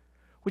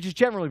 which has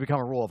generally become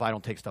a rule if I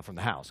don't take stuff from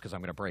the house because I'm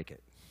going to break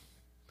it.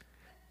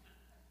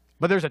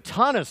 But there's a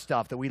ton of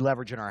stuff that we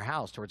leverage in our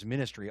house towards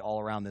ministry all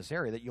around this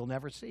area that you'll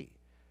never see.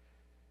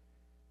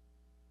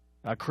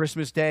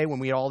 Christmas Day, when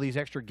we had all these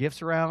extra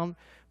gifts around,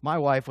 my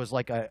wife was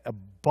like a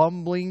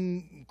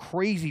bumbling,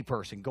 crazy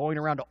person going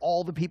around to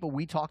all the people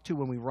we talk to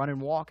when we run and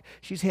walk.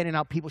 She's handing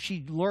out people.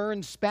 She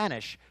learned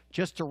Spanish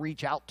just to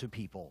reach out to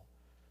people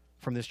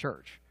from this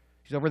church.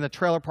 She's over in the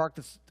trailer park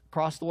that's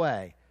across the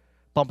way,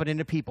 bumping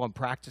into people and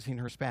practicing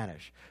her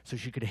Spanish so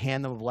she could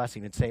hand them a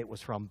blessing and say it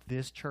was from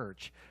this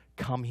church.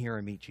 Come here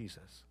and meet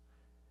Jesus.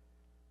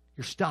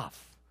 Your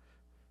stuff.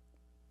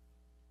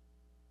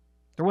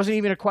 There wasn't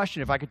even a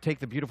question if I could take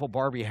the beautiful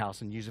Barbie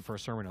house and use it for a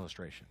sermon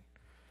illustration.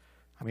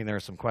 I mean, there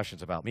are some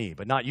questions about me,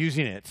 but not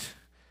using it.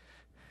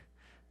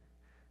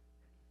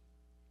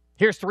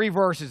 Here's 3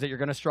 verses that you're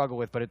going to struggle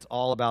with, but it's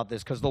all about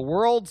this. Because the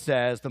world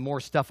says the more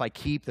stuff I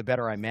keep, the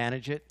better I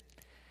manage it.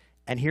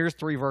 And here's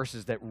 3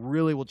 verses that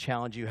really will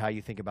challenge you how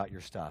you think about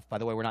your stuff. By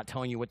the way, we're not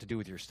telling you what to do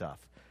with your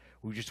stuff.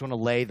 We just want to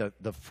lay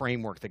the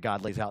framework that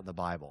God lays out in the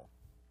Bible.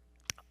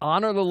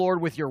 Honor the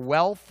Lord with your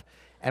wealth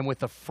and with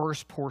the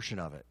first portion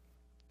of it.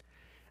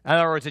 In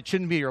other words, it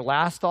shouldn't be your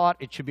last thought.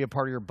 It should be a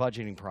part of your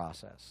budgeting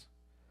process.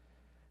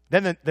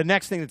 Then the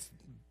next thing that's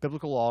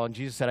biblical law, and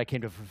Jesus said, I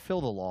came to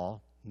fulfill the law,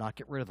 not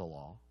get rid of the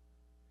law.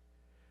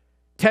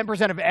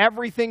 10% of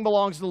everything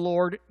belongs to the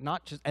Lord,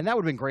 not just, and that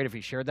would have been great if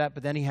he shared that,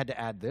 but then he had to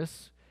add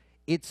this.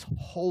 It's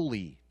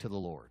holy to the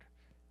Lord.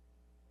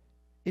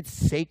 It's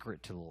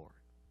sacred to the Lord.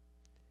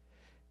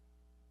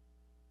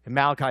 And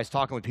Malachi's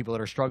talking with people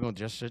that are struggling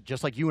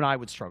just like you and I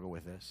would struggle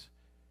with this.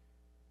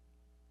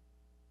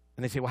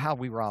 And they say, well, how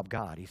do we rob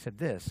God? He said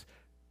this,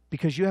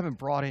 because you haven't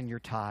brought in your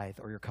tithe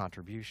or your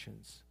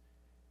contributions.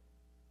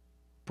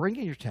 Bring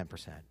in your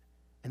 10%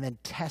 and then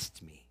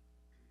test me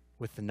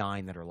with the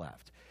 9 that are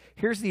left.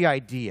 Here's the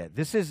idea.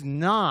 This is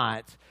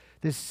not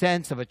this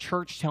sense of a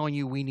church telling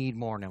you we need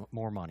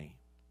more money.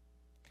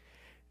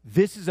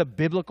 This is a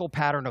biblical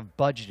pattern of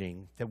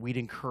budgeting that we'd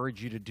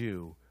encourage you to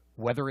do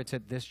whether it's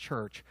at this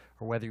church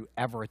or whether you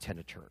ever attend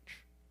a church.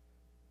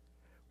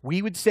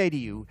 We would say to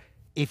you,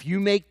 if you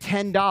make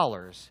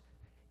 $10,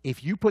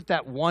 if you put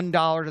that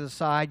 $1 to the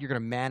side, you're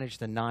going to manage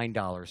the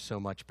 $9 so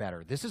much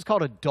better. This is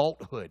called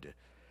adulthood.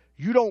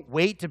 You don't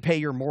wait to pay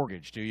your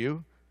mortgage, do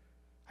you?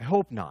 I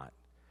hope not.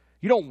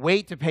 You don't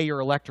wait to pay your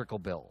electrical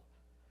bill.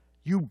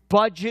 You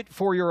budget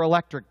for your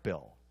electric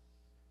bill.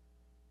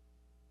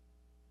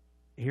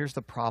 Here's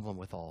the problem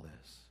with all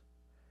this.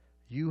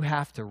 You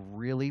have to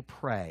really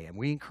pray, and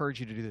we encourage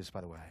you to do this, by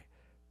the way.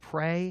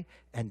 Pray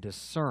and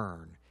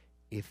discern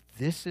if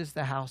this is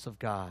the house of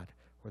God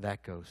where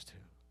that goes to.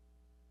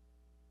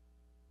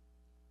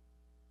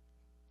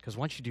 Because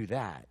once you do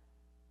that,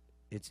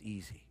 it's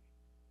easy.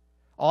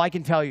 All I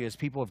can tell you is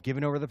people have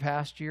given over the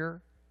past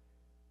year.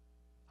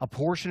 A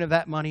portion of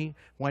that money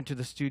went to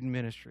the student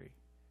ministry.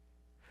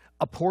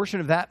 A portion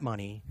of that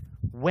money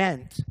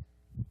went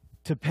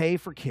to pay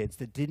for kids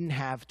that didn't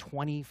have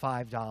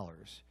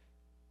 $25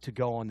 to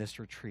go on this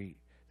retreat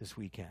this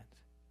weekend.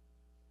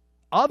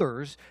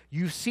 Others,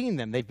 you've seen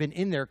them. They've been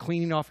in there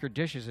cleaning off your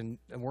dishes and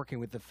working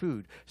with the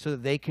food so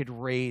that they could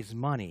raise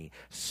money.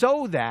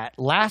 So that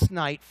last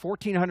night,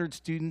 1,400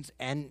 students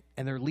and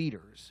their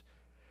leaders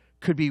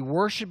could be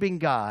worshiping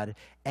God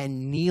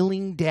and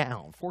kneeling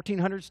down,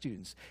 1,400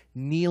 students,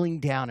 kneeling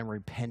down and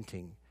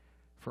repenting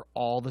for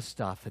all the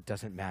stuff that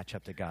doesn't match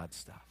up to God's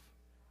stuff.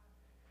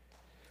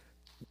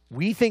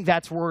 We think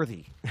that's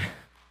worthy.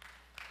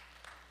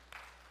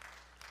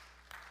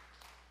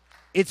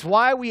 It's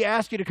why we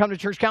ask you to come to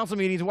church council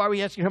meetings, why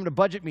we ask you to come to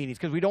budget meetings,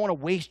 because we don't want to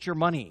waste your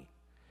money.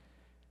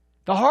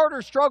 The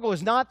harder struggle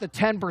is not the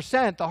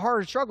 10%. The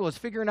harder struggle is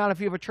figuring out if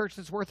you have a church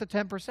that's worth the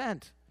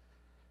 10%.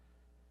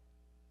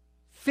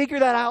 Figure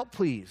that out,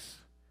 please.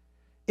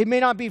 It may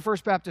not be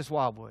First Baptist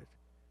Wildwood.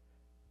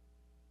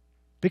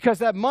 Because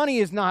that money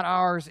is not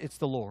ours, it's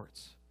the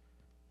Lord's.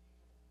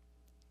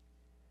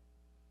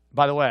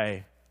 By the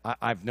way,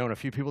 I've known a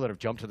few people that have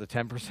jumped to the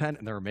 10%,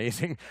 and they're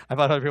amazing. I've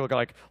had other people go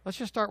like, let's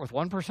just start with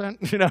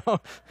 1%, you know?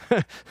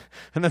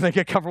 And then they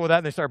get comfortable with that,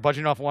 and they start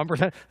budgeting off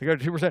 1%. They go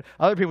to 2%.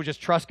 Other people just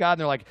trust God,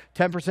 and they're like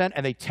 10%,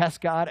 and they test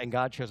God, and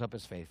God shows up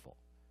as faithful.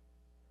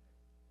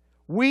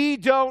 We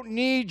don't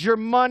need your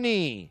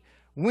money.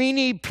 We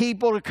need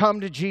people to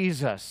come to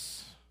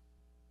Jesus.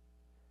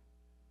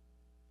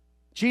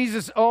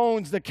 Jesus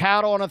owns the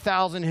cattle on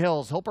 1,000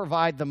 hills. He'll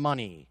provide the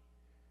money.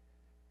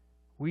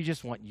 We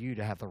just want you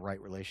to have the right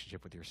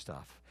relationship with your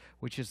stuff,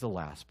 which is the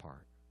last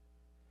part.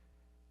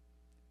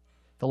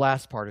 The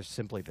last part is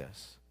simply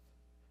this: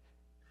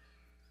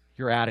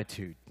 your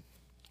attitude.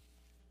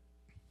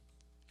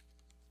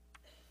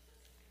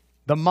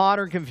 The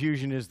modern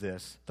confusion is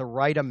this: the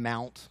right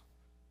amount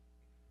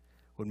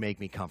would make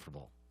me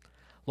comfortable.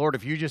 Lord,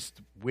 if you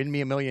just win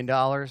me $1 million,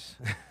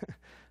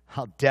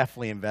 I'll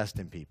definitely invest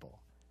in people.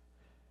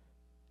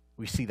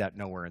 We see that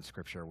nowhere in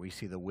Scripture. We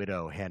see the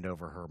widow hand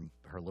over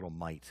her little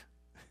mite.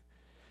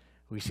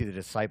 We see the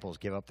disciples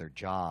give up their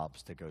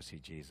jobs to go see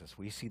Jesus.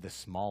 We see the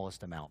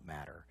smallest amount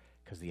matter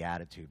because the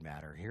attitude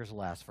matter. Here's the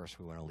last verse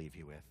we want to leave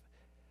you with.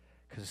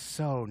 Because it's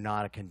so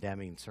not a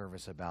condemning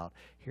service about,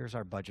 here's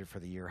our budget for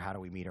the year. How do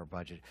we meet our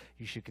budget?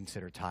 You should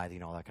consider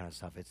tithing, all that kind of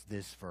stuff. It's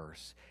this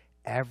verse.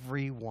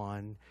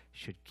 Everyone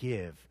should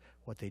give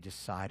what they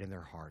decide in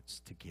their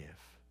hearts to give.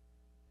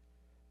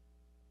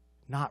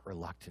 Not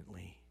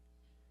reluctantly.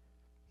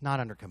 Not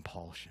under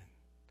compulsion.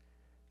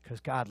 Because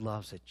God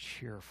loves a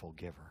cheerful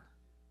giver.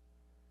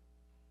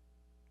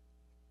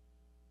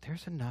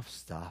 There's enough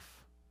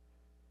stuff.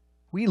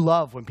 We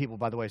love when people,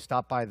 by the way,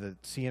 stop by the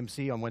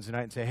CMC on Wednesday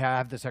night and say, hey, I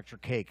have this extra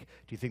cake. Do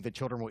you think the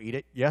children will eat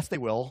it? Yes, they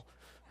will.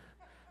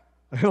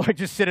 Like,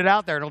 just sit it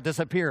out there and it'll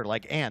disappear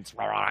like ants,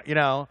 you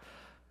know.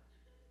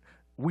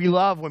 We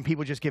love when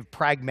people just give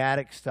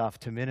pragmatic stuff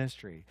to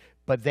ministry,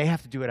 but they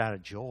have to do it out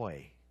of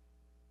joy.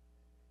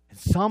 And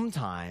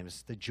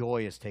sometimes the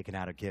joy is taken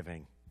out of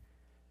giving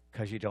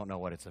because you don't know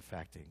what it's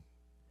affecting.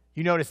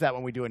 You notice that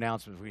when we do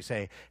announcements, we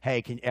say,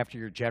 hey, after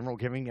your general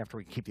giving, after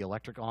we keep the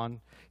electric on,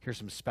 here's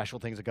some special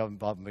things that go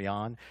above and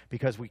beyond,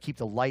 because we keep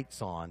the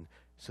lights on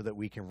so that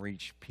we can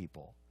reach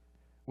people.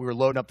 We were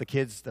loading up the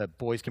kids. The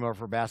boys came over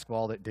for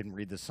basketball that didn't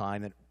read the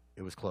sign that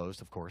it was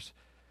closed, of course.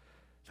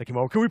 So they came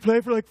over, can we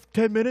play for like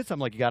 10 minutes? I'm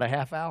like, you got a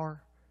half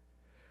hour?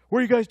 What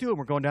are you guys doing?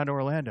 We're going down to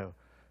Orlando.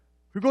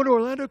 We're going to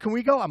Orlando? Can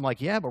we go? I'm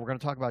like, yeah, but we're going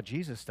to talk about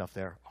Jesus stuff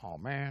there. Oh,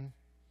 man.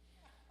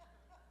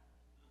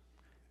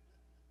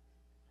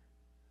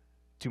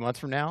 2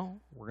 months from now,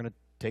 we're going to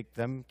take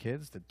them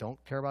kids that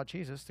don't care about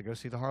Jesus to go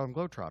see the Harlem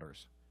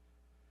Globetrotters.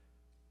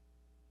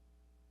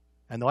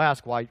 And they'll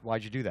ask,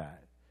 why'd you do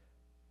that?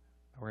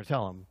 And we're going to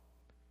tell them,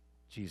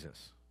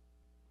 Jesus.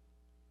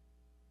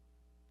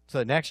 So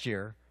that next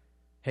year,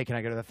 hey, can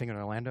I go to that thing in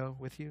Orlando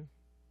with you?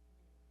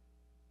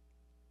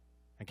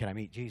 And can I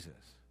meet Jesus?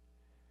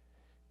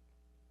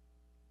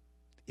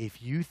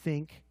 If you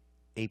think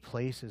a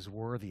place is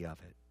worthy of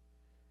it,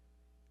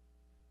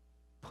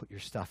 put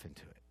your stuff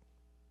into it.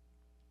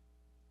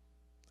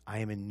 I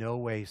am in no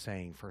way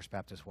saying First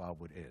Baptist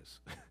Wildwood is.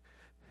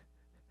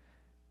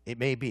 It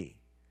may be.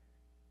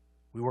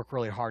 We work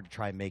really hard to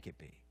try and make it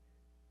be.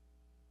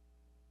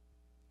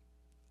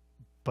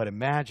 But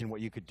imagine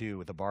what you could do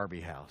with a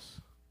Barbie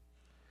house.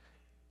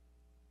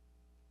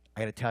 I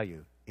got to tell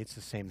you, it's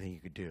the same thing you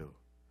could do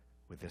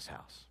with this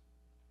house.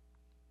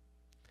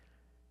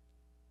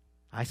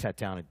 I sat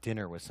down at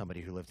dinner with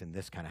somebody who lived in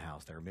this kind of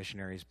house. They were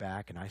missionaries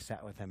back, and I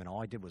sat with them, and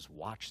all I did was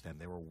watch them.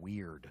 They were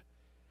weird.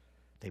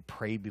 They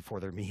prayed before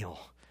their meal.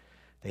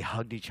 They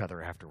hugged each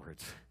other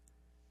afterwards.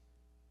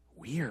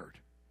 Weird.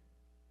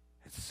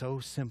 It's so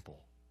simple.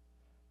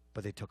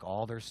 But they took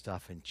all their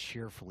stuff and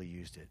cheerfully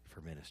used it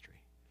for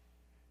ministry.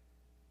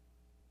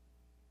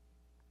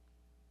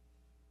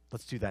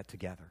 Let's do that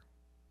together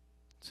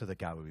so that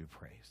God would be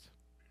praised.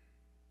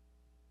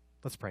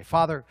 Let's pray.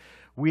 Father,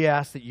 we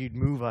ask that you'd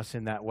move us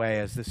in that way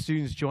as the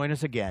students join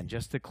us again,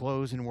 just to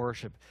close in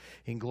worship,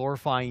 in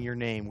glorifying your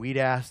name. We'd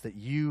ask that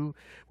you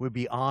would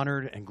be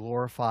honored and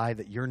glorified,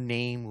 that your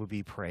name would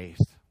be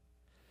praised.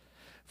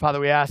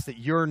 Father, we ask that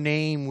your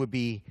name would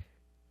be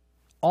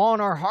on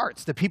our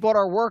hearts, that people at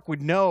our work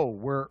would know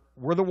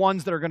we're the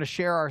ones that are going to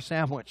share our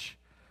sandwich.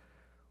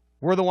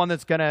 We're the one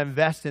that's going to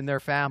invest in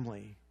their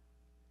family.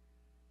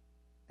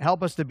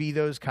 Help us to be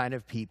those kind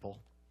of people.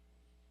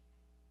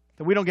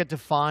 That we don't get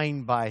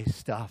defined by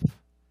stuff,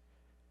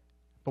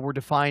 but we're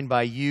defined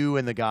by you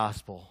and the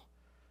gospel.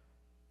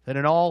 That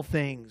in all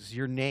things,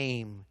 your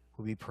name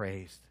will be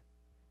praised.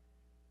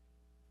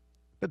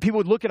 That people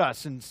would look at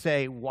us and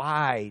say,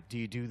 why do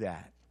you do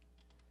that?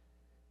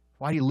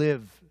 Why do you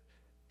live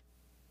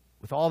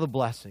with all the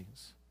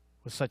blessings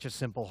with such a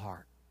simple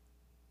heart?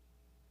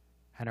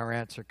 And our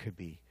answer could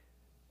be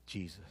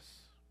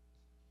Jesus.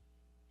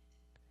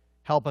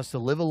 Help us to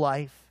live a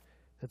life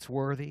that's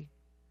worthy.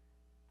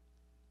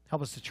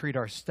 Help us to treat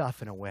our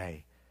stuff in a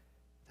way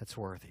that's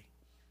worthy.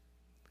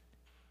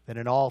 That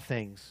in all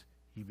things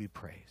you be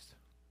praised.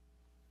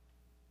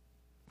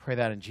 Pray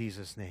that in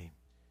Jesus' name.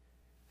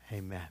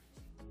 Amen.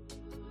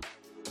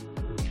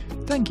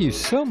 Thank you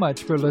so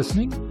much for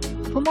listening.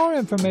 For more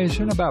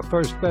information about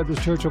First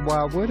Baptist Church of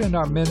Wildwood and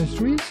our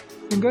ministries,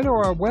 you can go to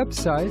our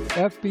website,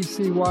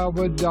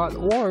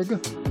 fbcwildwood.org,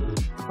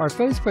 our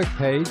Facebook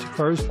page,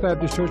 First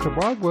Baptist Church of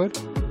Wildwood,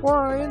 or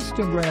our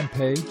Instagram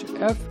page,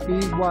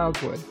 FB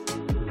Wildwood.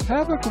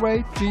 Have a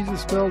great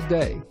Jesus-filled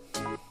day.